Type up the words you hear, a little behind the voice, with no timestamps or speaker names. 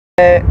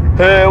Hey,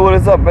 what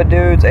is up, my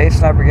dudes? A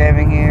Sniper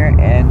Gaming here,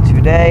 and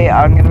today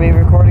I'm gonna be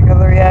recording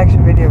another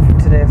reaction video for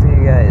today for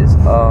you guys.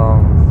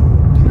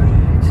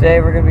 Today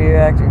we're gonna be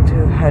reacting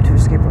to How to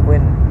Escape a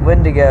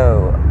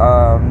Windigo,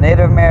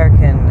 Native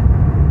American,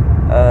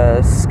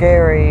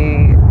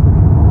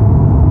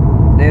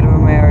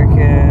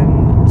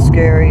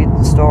 scary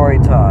story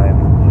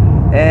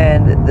time.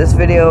 And this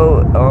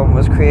video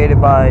was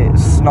created by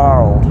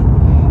Snarled.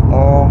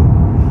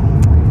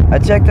 I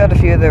checked out a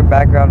few of their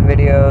background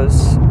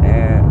videos,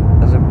 and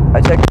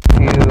I checked a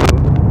few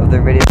of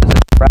their videos as a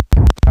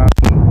background.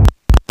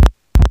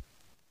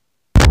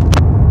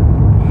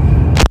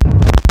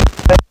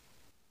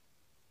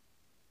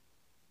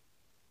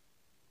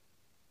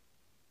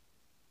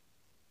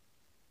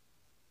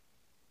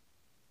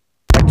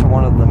 To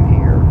one of them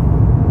here,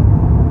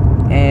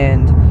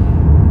 and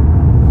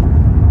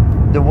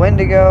the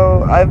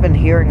Windigo. I've been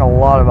hearing a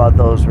lot about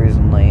those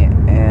recently,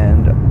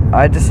 and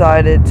I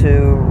decided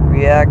to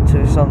react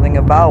to something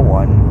about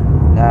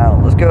one. Now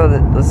let's go.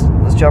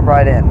 Let's jump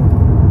right in.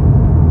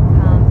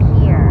 Come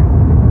here.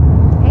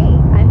 Hey,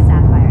 I'm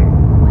Sapphire.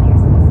 Want to hear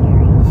something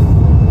scary?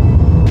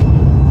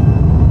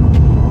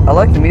 I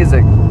like the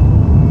music.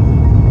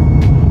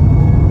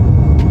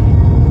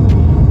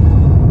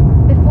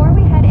 Before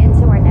we head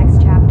into our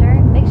next chapter,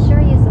 make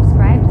sure you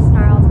subscribe to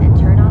Snarled and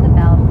turn on the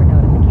bell for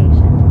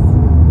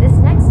notifications. This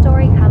next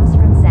story comes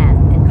from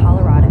Zen in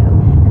Colorado,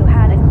 who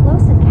had a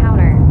close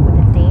encounter with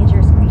a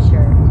dangerous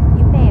creature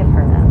you may have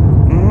heard of.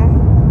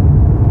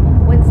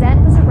 When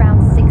Zen was around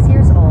 6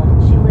 years old,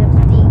 she lived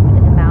deep in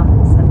the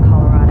mountains of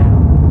Colorado.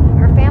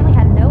 Her family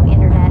had no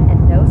internet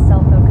and no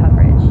cell phone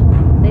coverage.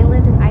 They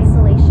lived in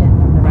isolation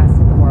from the rest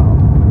of the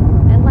world,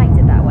 and liked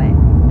it that way.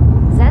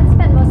 Zen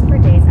spent most of her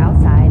days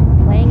outside,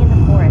 playing in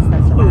the forest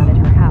that surrounded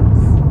her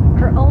house.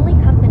 Her only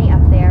company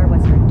up there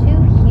was her two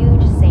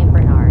huge Saint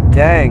Bernards.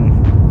 Dang.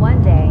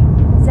 One day,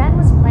 Zen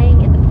was playing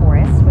in the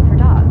forest with her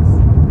dogs.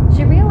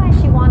 She realized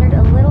she wandered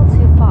a little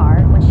too far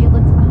when she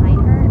looked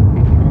behind her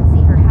and couldn't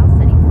see her house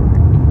anymore.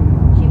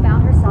 She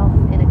found herself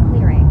in a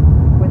clearing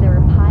where there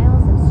were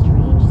piles of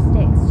strange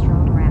sticks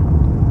strewn around.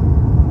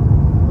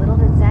 Little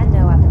did Zen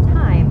know at the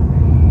time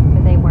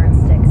that they weren't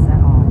sticks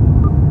at all.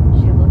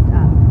 She looked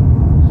up.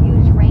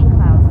 Huge rain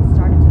clouds had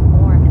started to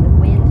form and the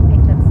wind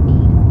picked up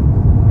speed.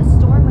 A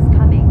storm was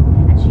coming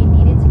and she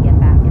needed to get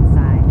back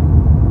inside.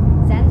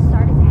 Zen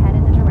started to head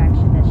in the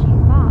direction that she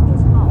thought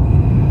was home.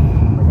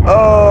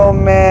 Oh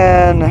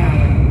man,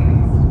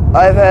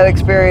 I've had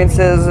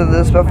experiences of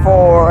this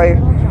before.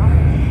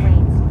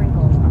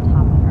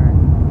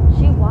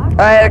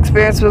 I had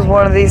experience with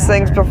one of these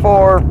things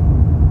before.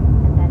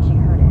 And then she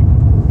heard it,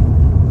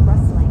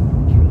 rustling in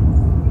the trees.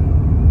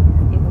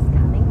 It was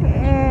coming from the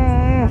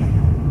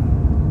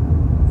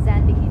trees.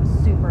 Zen became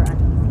super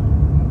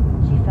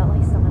uneasy. She felt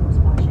like someone was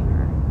watching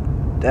her.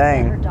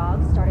 Dang. Then her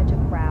dogs started to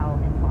growl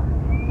and bark.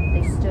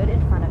 They stood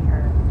in front of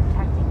her,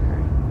 protecting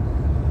her.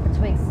 The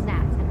twig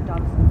snapped and her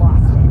dogs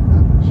lost it.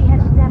 She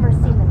had never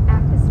seen them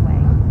act this way.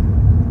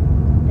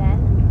 Then,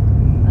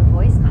 a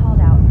voice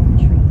called out from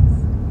the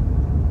trees.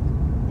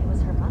 It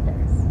was her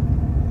mother's.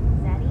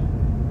 Zenny?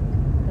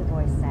 The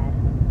voice said.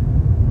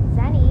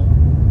 Zenny?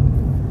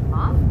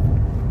 Mom?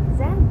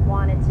 Zen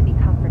wanted to be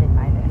comforted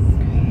by this.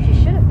 She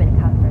should have been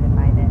comforted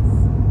by this.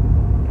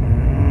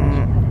 But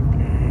she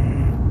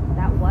couldn't.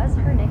 That was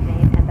her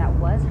nickname and that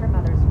was her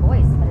mother's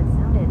voice, but it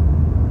sounded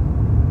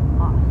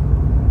off.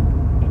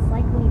 It's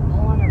like when you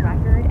pull on a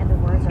record and the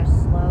words are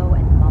slow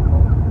and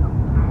mumbled.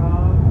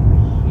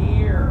 Come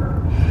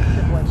here.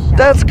 The voice shouted.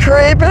 That's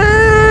creepy!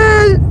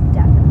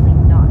 Definitely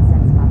not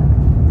Zen's mother.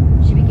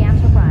 She began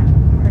to run,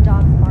 her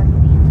dogs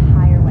barking the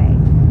entire way.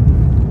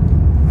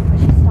 But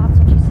she stopped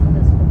when she saw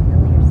those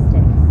familiar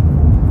sticks.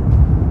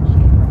 She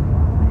had run the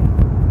wrong way.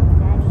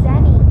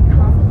 Zenny,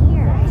 come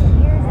here.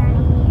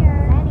 Zenny,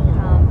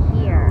 come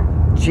here.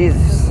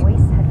 Jesus. The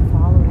voice had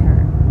followed her.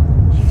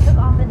 She took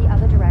off in the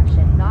other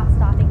direction, not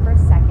stopping for a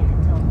second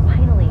until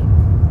finally,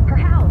 her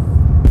house.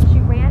 She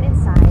ran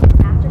inside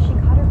and after she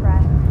caught her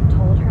breath,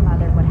 told her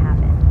mother what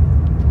happened.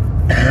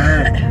 She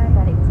told her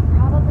that it was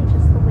probably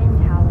just the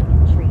wind howling in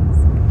the trees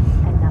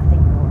and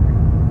nothing more.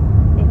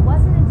 It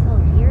wasn't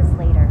until years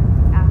later,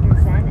 after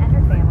Zen and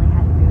her family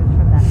had moved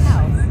from that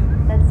house,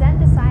 that Zen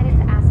decided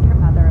to ask her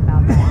mother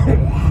about that.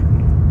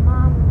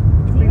 Mom,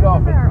 do you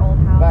remember our old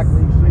house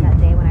and that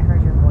day when I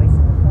heard your voice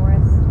in the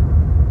forest?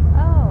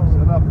 Oh,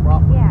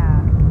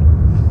 yeah.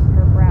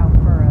 Her brow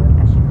furrowed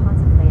as she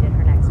contemplated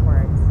her next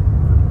words.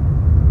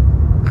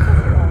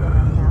 You're old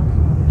enough now to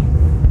know the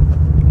truth.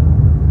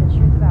 The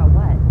truth about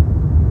what?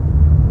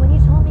 When you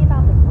told me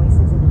about the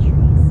voices in the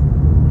trees,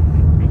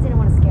 I didn't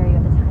want to scare you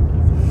at the time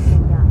because you were so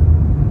young.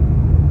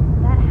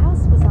 That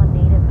house was on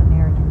Native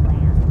American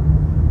land.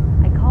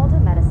 I called a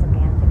medicine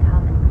man to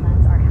come and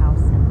cleanse our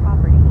house and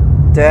property.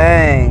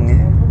 Dang.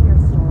 I told him your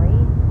story.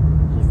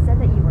 He said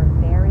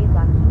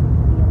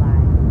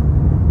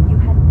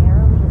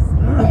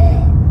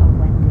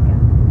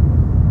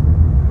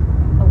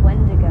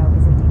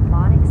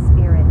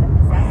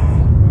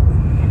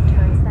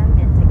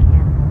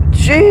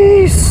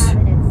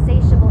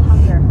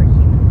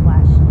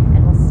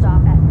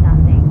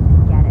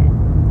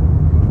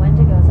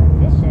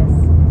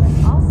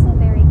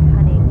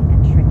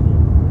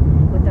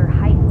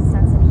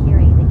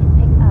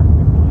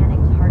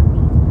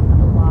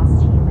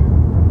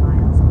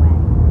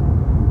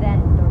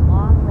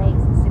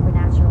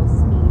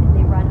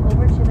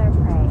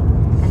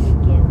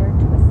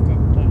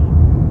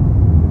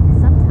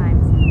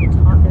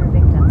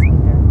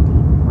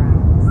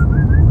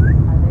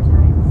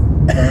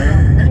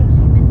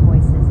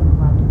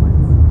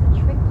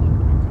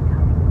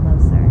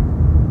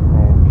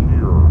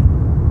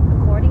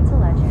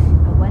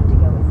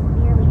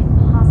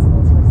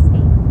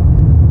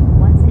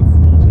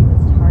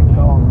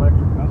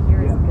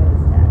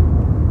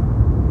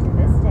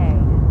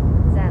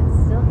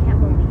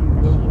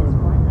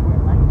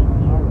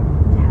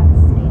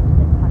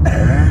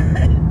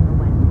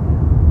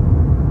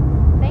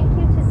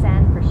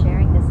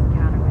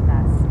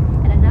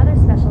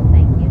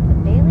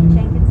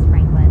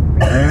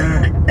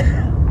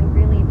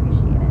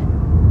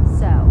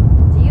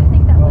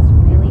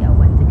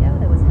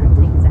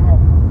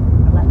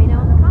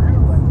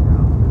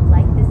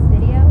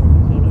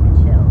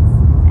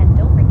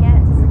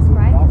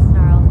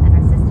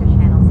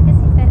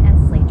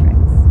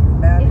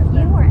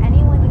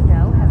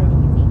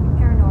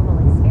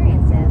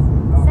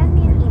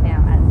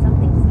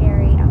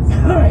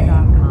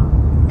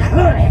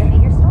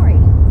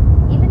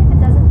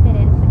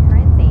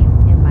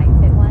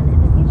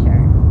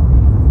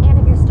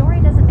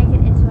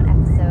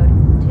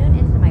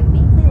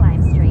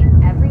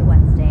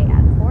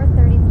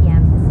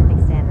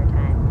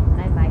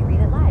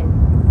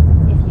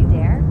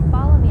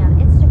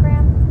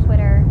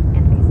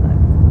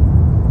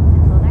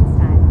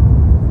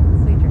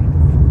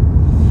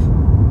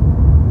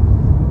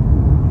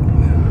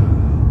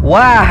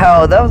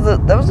Wow,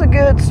 that was a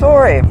good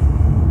story.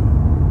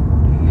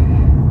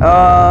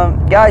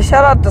 Guys,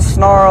 shout out to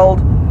Snarled.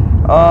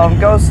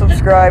 Go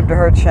subscribe to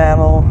her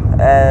channel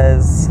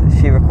as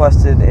she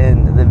requested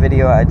in the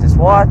video I just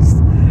watched.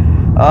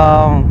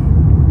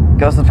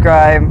 Go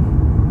subscribe.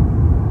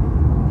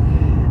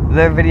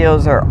 Their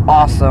videos are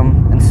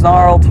awesome. And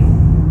Snarled,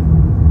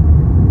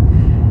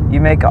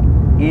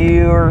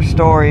 your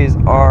stories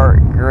are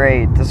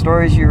great. The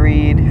stories you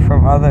read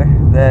from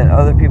that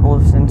other people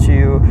have sent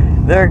you,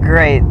 they're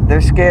great. They're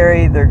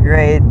scary. They're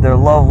great. They're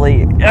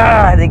lovely.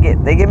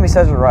 They give me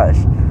such a rush.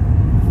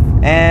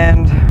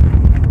 And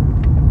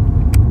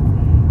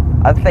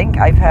I think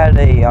I've had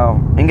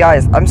and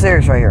guys, I'm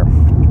serious right here.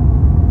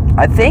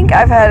 I think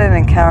I've had an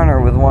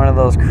encounter with one of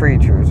those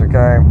creatures.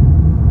 Okay,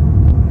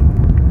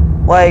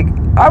 like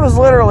I was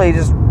literally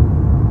just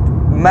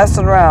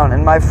messing around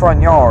in my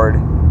front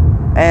yard.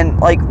 And,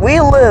 like, we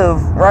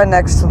live right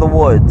next to the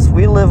woods.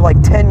 We live, like,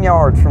 10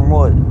 yards from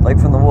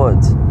the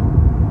woods.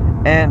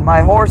 And my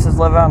horses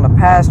live out in the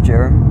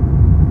pasture.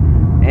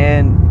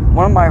 And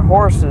one of my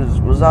horses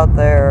was out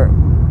there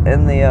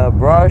in the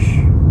brush.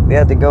 We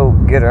had to go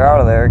get her out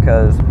of there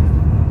because,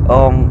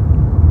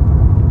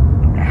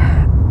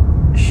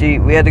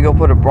 we had to go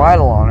put a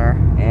bridle on her.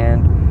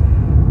 And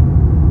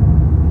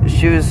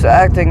she was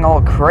acting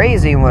all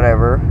crazy and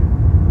whatever.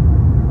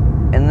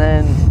 And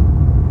then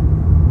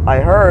I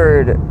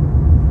heard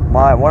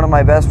one of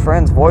my best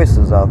friend's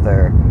voices out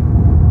there,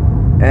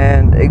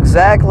 and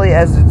exactly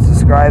as it's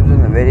described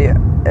in the video,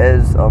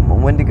 as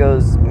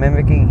Wendigo's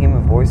mimicking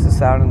human voices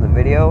sound in the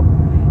video,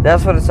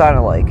 that's what it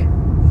sounded like.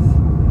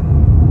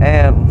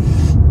 And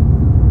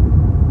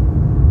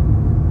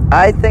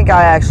I think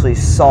I actually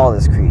saw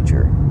this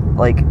creature.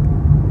 Like,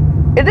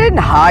 it didn't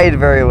hide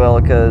very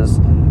well because,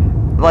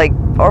 like,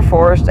 our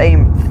forest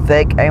ain't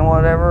thick, ain't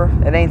whatever.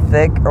 It ain't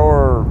thick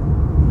or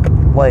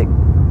like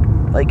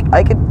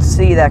I could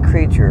see that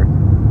creature.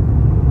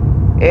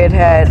 It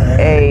had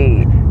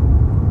a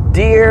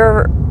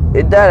deer.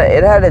 It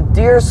had a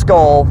deer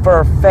skull for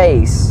a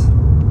face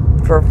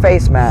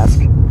mask,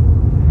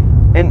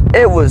 and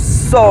it was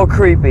so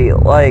creepy.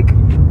 Like,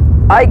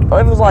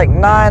 it was like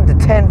 9 to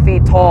 10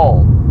 feet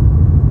tall.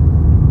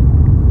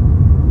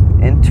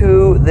 And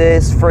to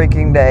this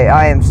freaking day,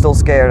 I am still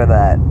scared of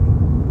that,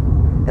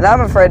 and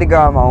I'm afraid to go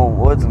out in my own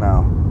woods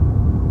now.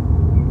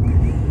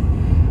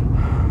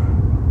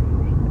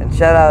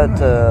 Shout out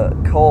to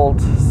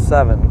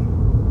Cold7.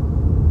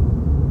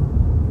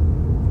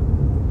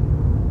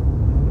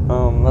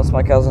 That's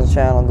my cousin's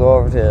channel.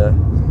 Go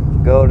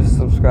to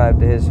subscribe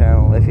to his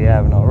channel if you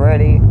haven't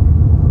already.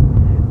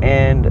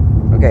 And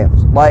okay,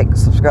 like,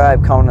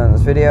 subscribe, comment on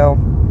this video.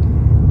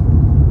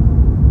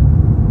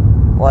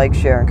 Like,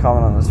 share, and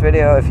comment on this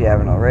video if you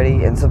haven't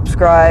already, and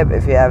subscribe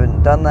if you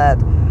haven't done that.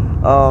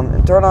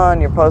 And turn on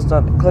your click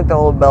that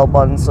little bell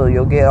button so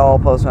you'll get all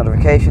post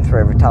notifications for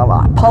every time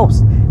I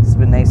post. This has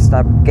been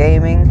Sniper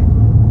Gaming.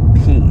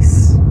 Peace.